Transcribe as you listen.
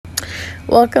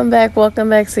Welcome back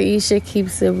to Isha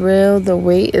Keeps It Real. The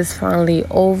wait is finally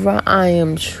over. I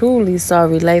am truly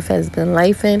sorry life has been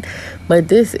lifing, but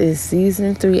this is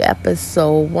season 3,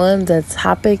 episode 1. The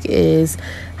topic is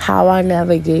how I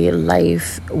navigate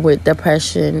life with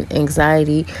depression,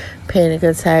 anxiety, panic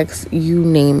attacks, you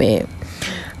name it.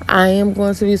 I am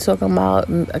going to be talking about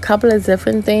a couple of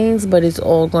different things, but it's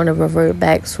all going to revert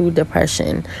back to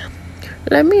depression.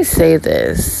 Let me say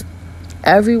this.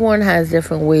 Everyone has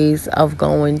different ways of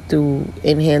going through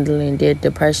and handling their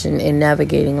depression and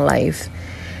navigating life.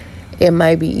 It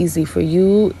might be easy for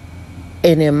you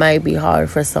and it might be hard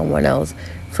for someone else.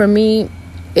 For me,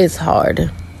 it's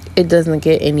hard. It doesn't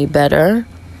get any better.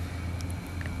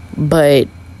 But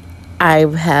I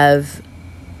have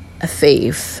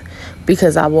faith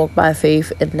because I walk by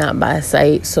faith and not by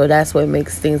sight. So that's what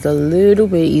makes things a little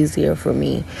bit easier for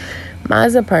me. My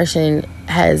depression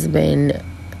has been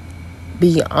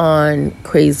beyond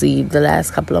crazy the last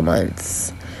couple of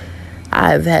months.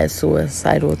 I've had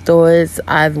suicidal thoughts.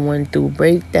 I've went through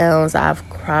breakdowns. I've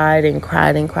cried and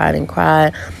cried and cried and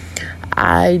cried.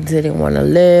 I didn't want to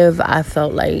live. I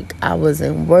felt like I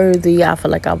wasn't worthy. I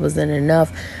felt like I wasn't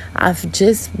enough. I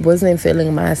just wasn't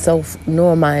feeling myself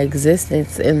nor my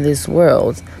existence in this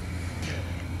world.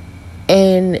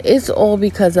 And it's all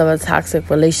because of a toxic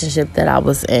relationship that I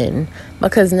was in.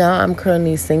 Because now I'm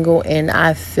currently single and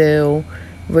I feel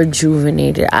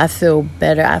rejuvenated. I feel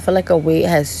better. I feel like a weight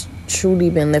has truly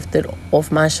been lifted off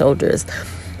my shoulders.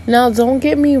 Now, don't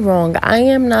get me wrong. I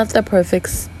am not the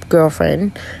perfect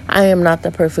girlfriend. I am not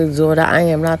the perfect daughter. I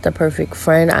am not the perfect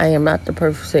friend. I am not the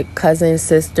perfect cousin,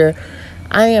 sister.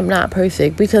 I am not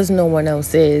perfect because no one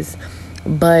else is.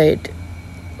 But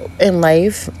in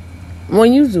life,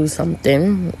 when you do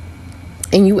something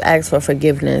and you ask for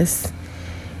forgiveness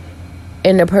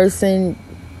and the person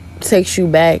takes you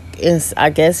back and I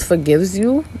guess forgives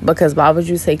you, because why would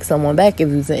you take someone back if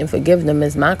you didn't forgive them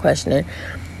is my question.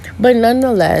 But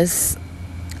nonetheless,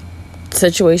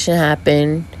 situation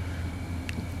happened.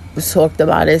 We talked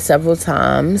about it several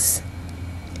times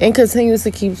and continues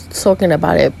to keep talking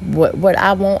about it. What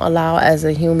I won't allow as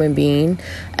a human being,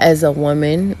 as a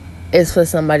woman, is for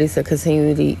somebody to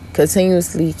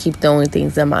continuously keep throwing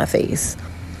things in my face,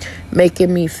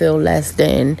 making me feel less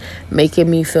than, making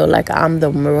me feel like I'm the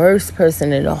worst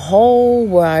person in the whole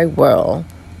wide world.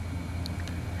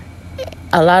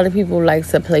 A lot of people like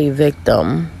to play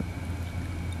victim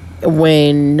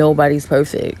when nobody's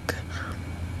perfect.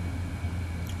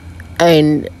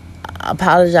 And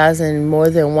apologizing more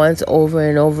than once over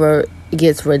and over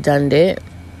gets redundant.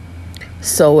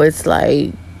 So it's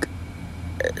like,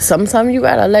 sometimes you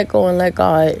gotta let go and let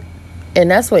God. And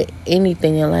that's with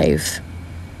anything in life.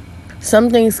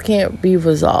 Some things can't be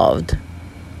resolved.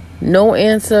 No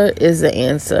answer is the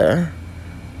answer.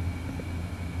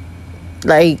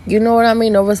 Like, you know what I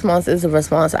mean? No response is a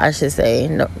response, I should say.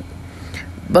 No,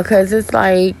 because it's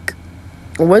like,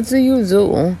 what do you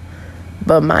do?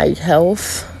 But my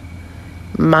health,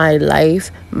 my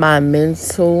life, my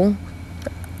mental,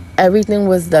 everything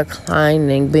was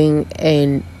declining, being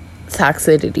in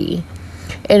toxicity.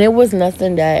 And it was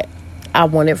nothing that I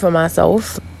wanted for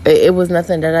myself. It was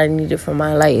nothing that I needed for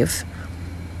my life.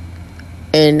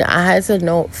 And I had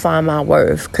to find my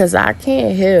worth, because I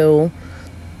can't heal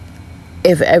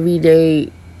if every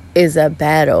day is a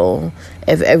battle,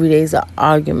 if every day is an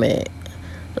argument.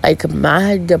 Like,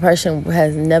 my depression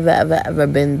has never ever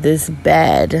been this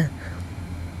bad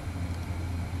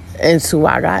until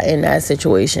I got in that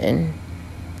situation.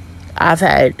 I've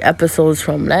had episodes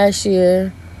from last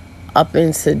year up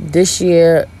into this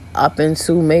year, up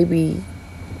into maybe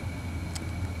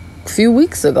a few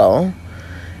weeks ago.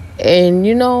 And,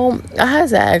 I had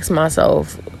to ask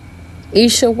myself,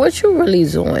 Isha, what you really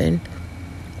doing?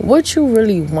 What you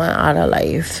really want out of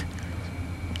life?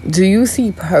 Do you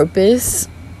see purpose?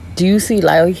 Do you see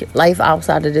life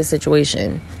outside of this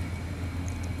situation?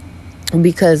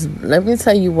 Because let me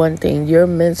tell you one thing, your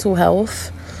mental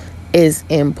health is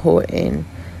important.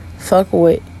 Fuck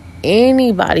what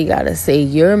anybody gotta say.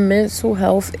 Your mental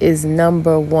health is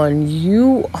number one.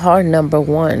 You are number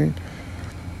one.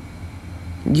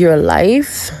 Your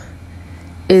life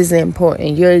is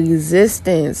important. Your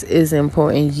existence is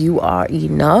important. You are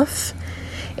enough.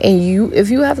 And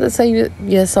if you have to tell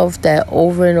yourself that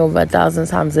over and over 1,000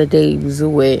 times a day,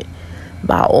 do it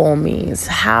by all means.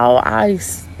 How I've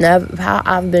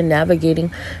been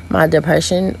navigating my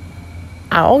depression,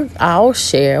 I'll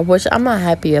share, which I'm not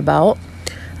happy about.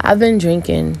 I've been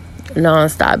drinking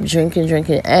nonstop,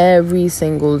 drinking every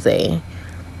single day.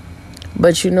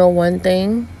 But you know one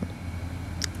thing,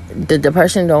 the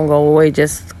depression don't go away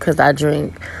just because I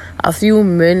drink. A few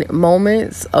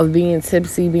moments of being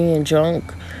tipsy, being drunk,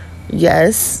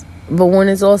 yes. But when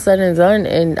it's all said and done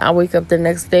and I wake up the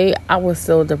next day, I was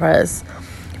still depressed.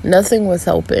 Nothing was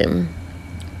helping.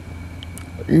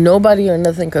 Nobody or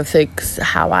nothing could fix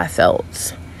how I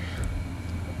felt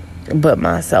but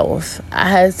myself. I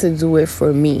had to do it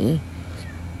for me.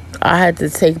 I had to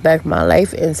take back my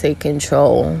life and take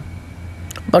control.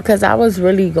 Because I was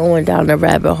really going down a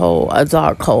rabbit hole, a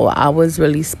dark hole. I was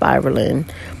really spiraling.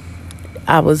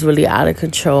 I was really out of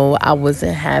control. I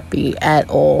wasn't happy at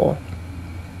all.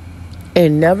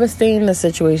 And never stay in a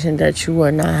situation that you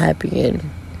are not happy in.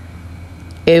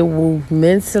 It will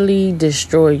mentally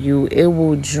destroy you. It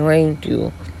will drain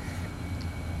you.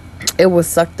 It will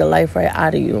suck the life right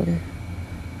out of you.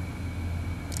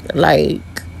 Like,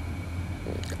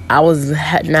 I was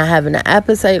not having an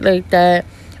appetite like that.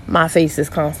 My face is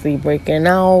constantly breaking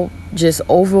out. Just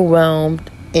overwhelmed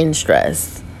and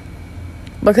stressed.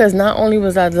 Because not only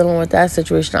was I dealing with that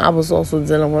situation, I was also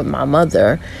dealing with my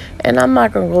mother. And I'm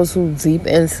not going to go too deep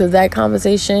into that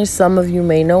conversation. Some of you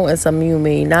may know and some of you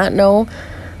may not know.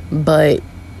 But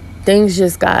things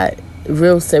just got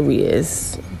real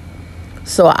serious.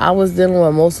 So I was dealing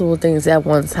with multiple things at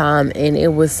one time. And it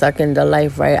was sucking the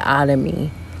life right out of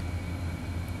me.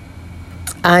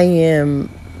 I am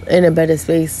in a better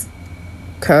space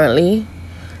currently.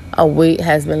 A weight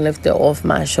has been lifted off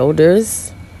my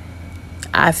shoulders.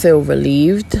 I feel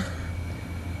relieved.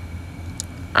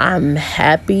 I'm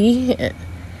happy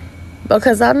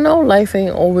because I know life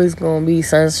ain't always going to be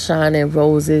sunshine and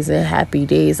roses and happy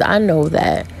days. I know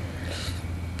that.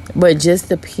 But just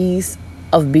the peace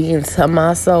of being to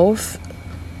myself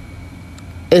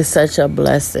is such a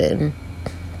blessing.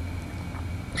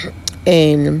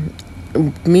 And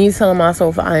me telling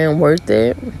myself I am worth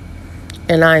it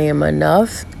and I am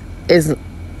enough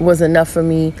was enough for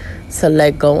me to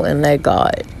let go and let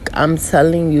God. I'm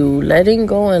telling you, letting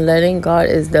go and letting God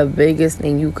is the biggest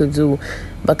thing you could do.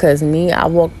 Because me, I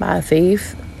walk by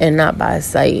faith and not by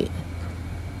sight.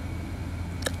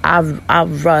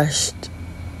 I've rushed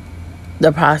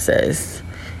the process.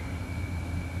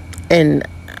 And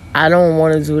I don't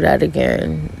want to do that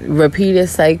again. Repeated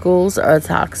cycles are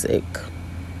toxic.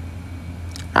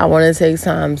 I want to take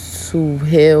time to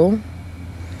heal.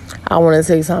 I want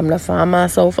to take time to find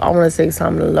myself. I want to take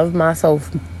time to love myself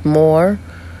more.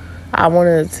 I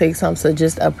want to take time to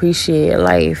just appreciate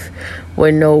life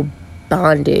with no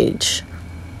bondage.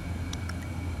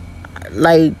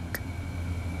 Like,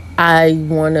 I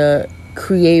want to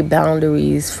create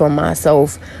boundaries for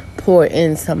myself, pour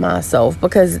into myself,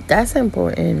 because that's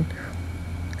important.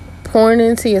 Pouring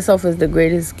into yourself is the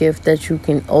greatest gift that you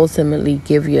can ultimately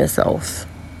give yourself.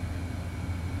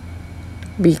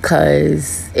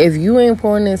 Because if you ain't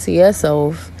pouring into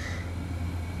yourself,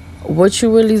 what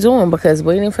you really doing? Because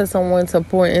waiting for someone to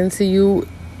pour into you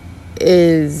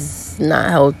is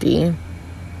not healthy.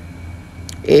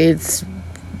 It's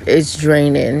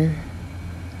draining.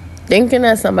 Thinking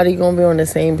that somebody gonna be on the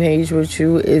same page with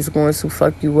you is going to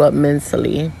fuck you up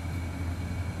mentally.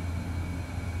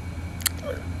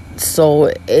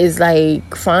 So it's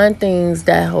like, find things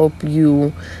that help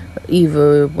you,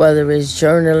 either whether it's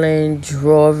journaling,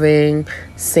 drawing,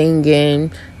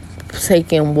 singing,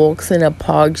 taking walks in a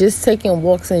park, just taking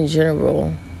walks in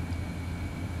general.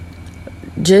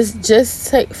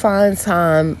 Just find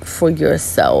time for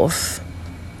yourself.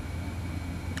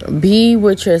 Be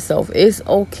with yourself. It's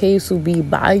okay to be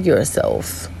by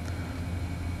yourself.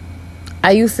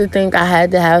 I used to think I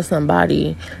had to have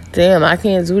somebody. Damn, I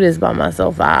can't do this by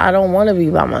myself. I don't want to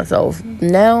be by myself.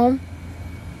 Now,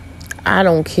 I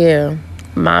don't care.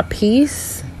 My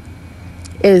peace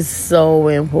is so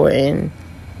important.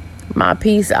 My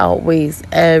peace outweighs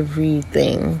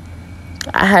everything.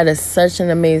 I had such an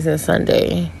amazing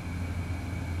Sunday.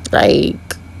 Like,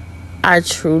 I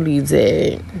truly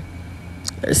did.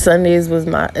 Sundays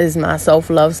is my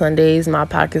self-love Sundays, my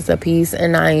pockets of peace,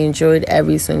 and I enjoyed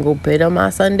every single bit of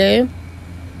my Sunday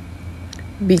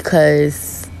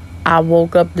because I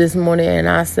woke up this morning and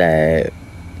I said,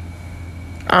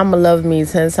 I'ma love me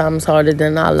 10 times harder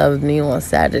than I loved me on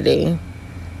Saturday.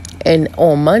 And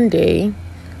on Monday,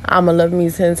 I'ma love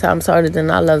me 10 times harder than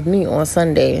I loved me on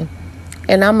Sunday.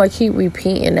 And I'ma keep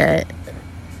repeating that,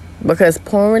 because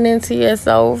pouring into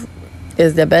yourself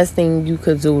is the best thing you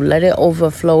could do. Let it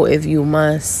overflow if you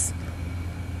must.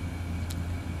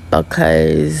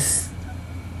 Because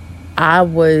I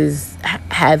was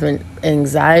having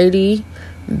anxiety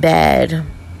bad,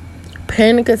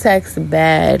 panic attacks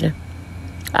bad.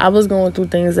 I was going through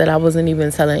things that I wasn't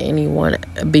even telling anyone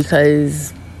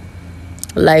because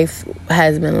life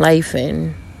has been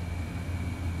lifing.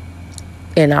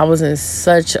 And I was in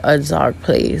such a dark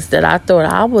place that I thought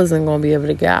I wasn't going to be able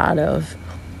to get out of.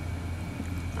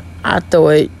 I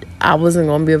thought I wasn't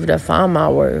going to be able to find my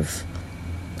worth.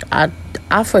 I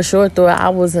for sure thought I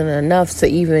wasn't enough to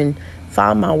even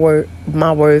find my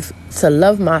worth, to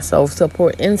love myself, to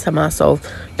pour into myself.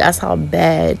 That's how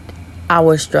bad I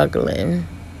was struggling.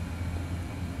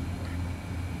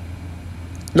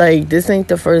 Like, this ain't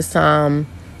the first time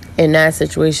in that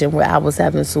situation where I was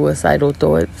having suicidal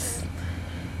thoughts.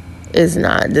 It's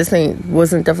not.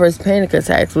 Wasn't the first panic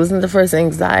attacks. Wasn't the first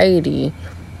anxiety.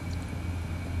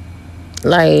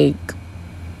 Like,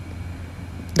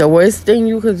 the worst thing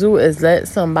you could do is let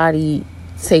somebody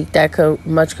take that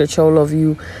much control of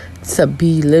you, to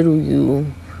belittle you,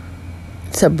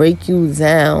 to break you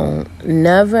down.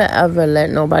 Never ever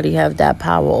let nobody have that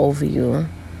power over you.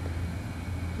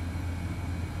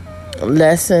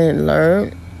 Lesson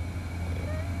learned.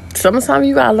 Sometimes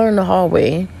you gotta learn the hard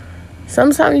way.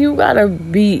 Sometimes you gotta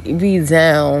be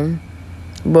down.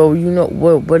 But you know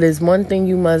what is one thing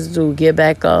you must do? Get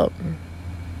back up.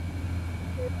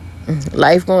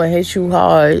 Life gonna hit you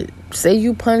hard. Say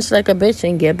you punch like a bitch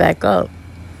and get back up.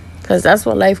 Because that's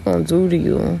what life gonna do to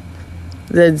you.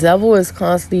 The devil is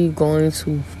constantly going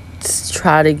to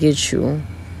try to get you.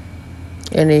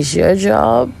 And it's your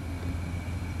job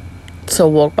to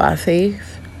walk by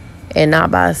faith and not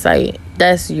by sight.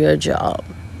 That's your job.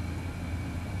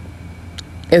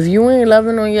 If you ain't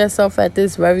loving on yourself at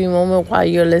this very moment while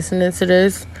you're listening to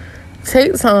this,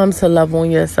 take time to love on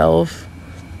yourself.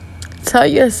 Tell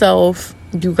yourself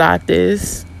you got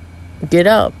this. Get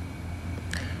up.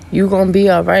 You gonna be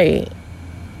alright.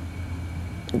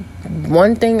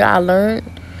 One thing I learned,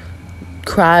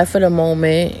 cry for the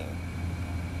moment.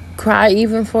 Cry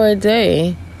even for a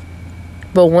day.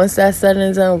 But once that's said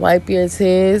and done, wipe your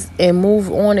tears and move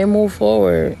on and move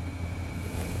forward.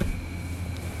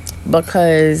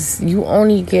 Because you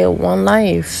only get one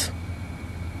life.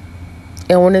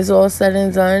 And when it's all said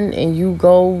and done and you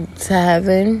go to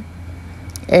heaven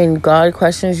and God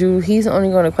questions you, He's only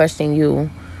going to question you,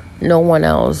 no one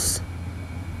else.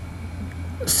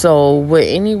 So what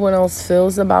anyone else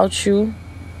feels about you,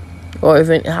 or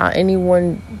even how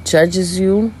anyone judges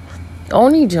you,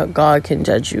 only God can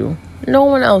judge you. No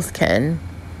one else can.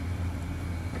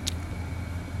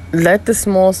 Let the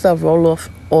small stuff roll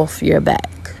off your back.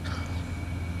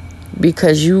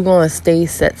 Because you're going to stay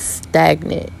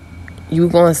stagnant. You're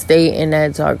going to stay in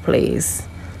that dark place.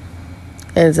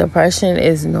 And depression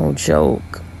is no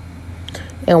joke.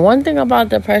 And one thing about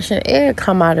depression, it'll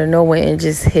come out of nowhere and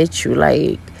just hit you.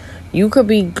 Like, you could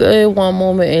be good one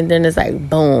moment and then it's like,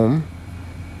 boom.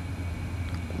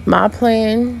 My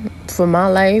plan for my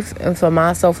life and for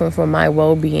myself and for my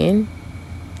well-being,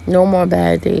 no more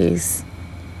bad days.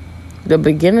 The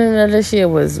beginning of this year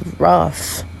was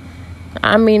rough.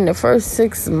 I mean, the first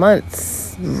 6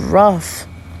 months, rough.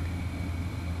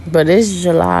 But it's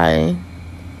July.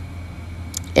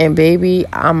 And baby,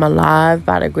 I'm alive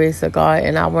by the grace of God.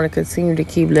 And I want to continue to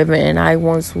keep living. And I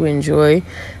want to enjoy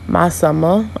my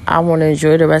summer. I want to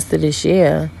enjoy the rest of this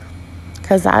year.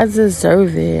 Because I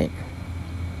deserve it.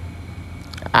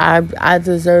 I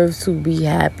deserve to be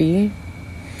happy.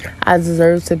 I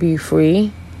deserve to be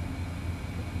free.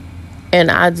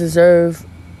 And I deserve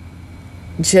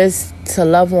just to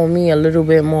love on me a little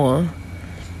bit more.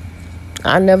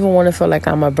 I never want to feel like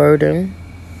I'm a burden.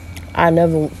 I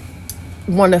never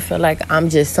want to feel like I'm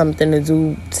just something to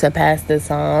do to pass the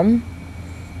time.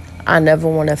 I never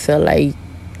want to feel like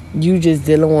you just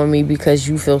dealing with me because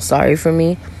you feel sorry for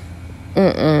me.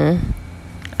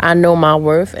 I know my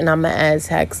worth, and I'm going to add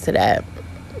tax to that.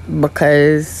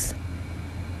 Because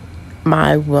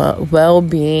my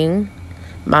well-being,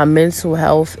 my mental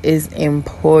health is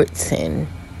important.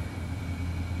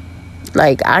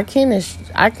 Like, I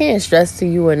can't stress to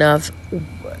you enough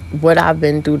what I've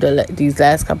been through these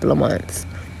last couple of months.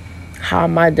 How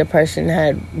my depression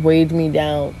had weighed me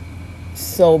down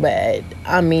so bad.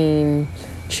 I mean,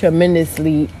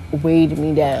 tremendously weighed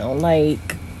me down. Like,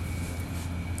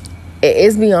 it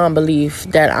is beyond belief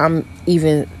that I'm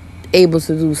even able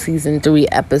to do season 3,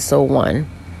 episode 1.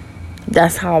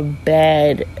 That's how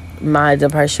bad my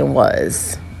depression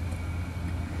was.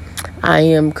 I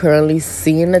am currently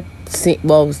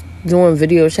doing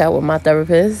video chat with my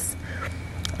therapist.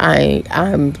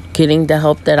 I'm getting the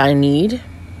help that I need.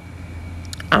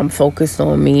 I'm focused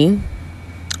on me.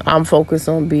 I'm focused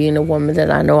on being the woman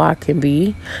that I know I can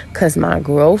be, because my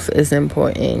growth is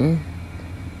important.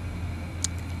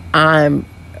 I'm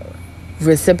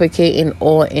reciprocating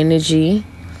all energy.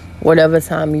 Whatever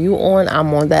time you on,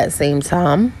 I'm on that same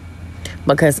time.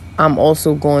 Because I'm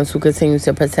also going to continue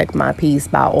to protect my peace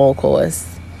by all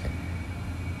costs.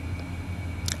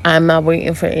 I'm not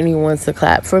waiting for anyone to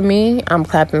clap for me. I'm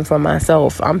clapping for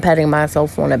myself. I'm patting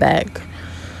myself on the back.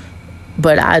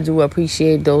 But I do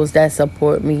appreciate those that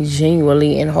support me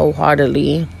genuinely and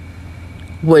wholeheartedly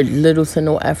with little to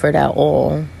no effort at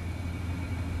all.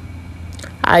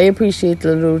 I appreciate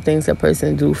the little things a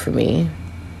person do for me.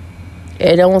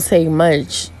 It don't take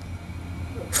much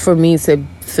for me to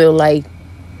feel like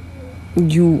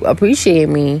you appreciate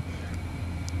me.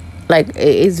 Like,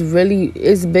 it's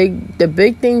big. The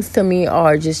big things to me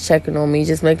are just checking on me,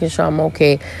 just making sure I'm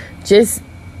okay, just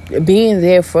being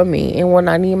there for me. And when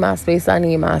I need my space, I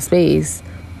need my space.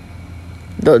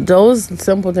 Those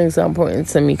simple things are important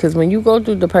to me, because when you go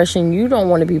through depression, you don't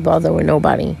want to be bothered with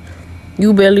nobody.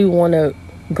 You barely want to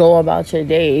go about your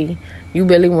day. You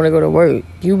barely want to go to work.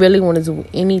 You barely want to do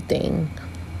anything.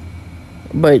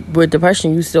 But with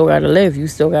depression, you still got to live. You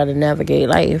still got to navigate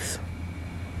life.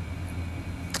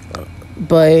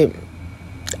 But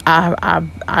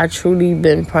I truly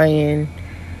been praying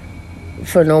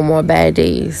for no more bad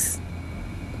days.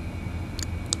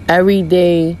 Every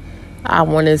day I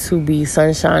wanted to be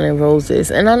sunshine and roses.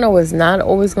 And I know it's not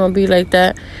always going to be like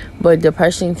that, but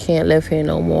depression can't live here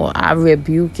no more. I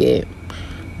rebuke it,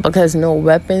 because no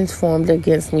weapons formed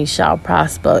against me shall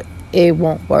prosper. It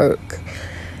won't work.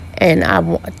 And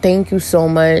I thank you so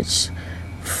much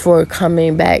for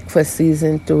coming back for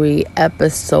season 3,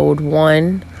 episode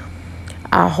 1.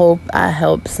 I hope I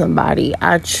helped somebody.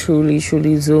 I truly,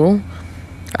 truly do.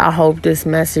 I hope this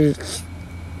message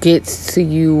gets to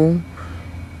you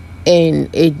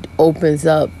and it opens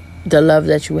up the love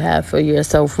that you have for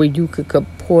yourself, where you could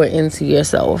pour into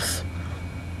yourself.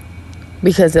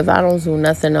 Because if I don't do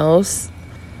nothing else,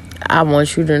 I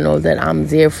want you to know that I'm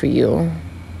there for you.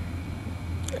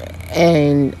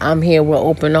 And I'm here with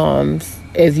open arms.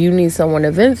 If you need someone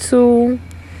to vent to,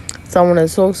 someone to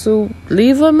talk to,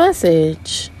 leave a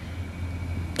message.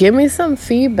 Give me some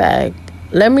feedback.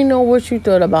 Let me know what you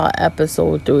thought about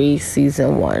episode 3,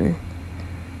 season 1.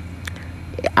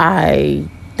 I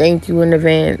thank you in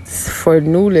advance for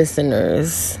new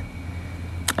listeners.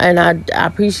 And I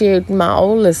appreciate my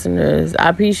old listeners. I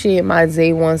appreciate my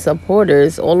day 1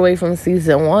 supporters all the way from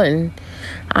season 1.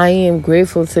 I am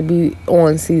grateful to be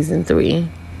on season 3.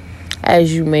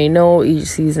 As you may know, each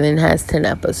season has 10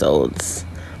 episodes.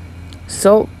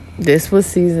 So, this was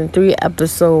season 3,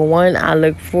 episode 1. I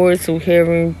look forward to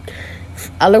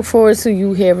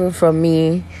you hearing from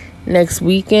me next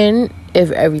weekend. If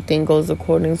everything goes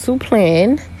according to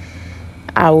plan,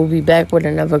 I will be back with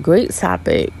another great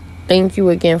topic. Thank you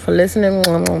again for listening.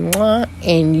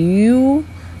 And you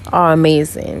are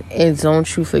amazing. And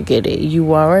don't you forget it.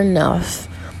 You are enough.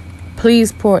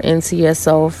 Please pour into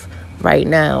yourself right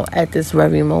now at this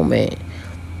very moment,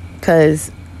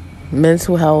 because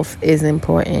mental health is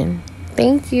important.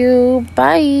 Thank you.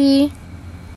 Bye.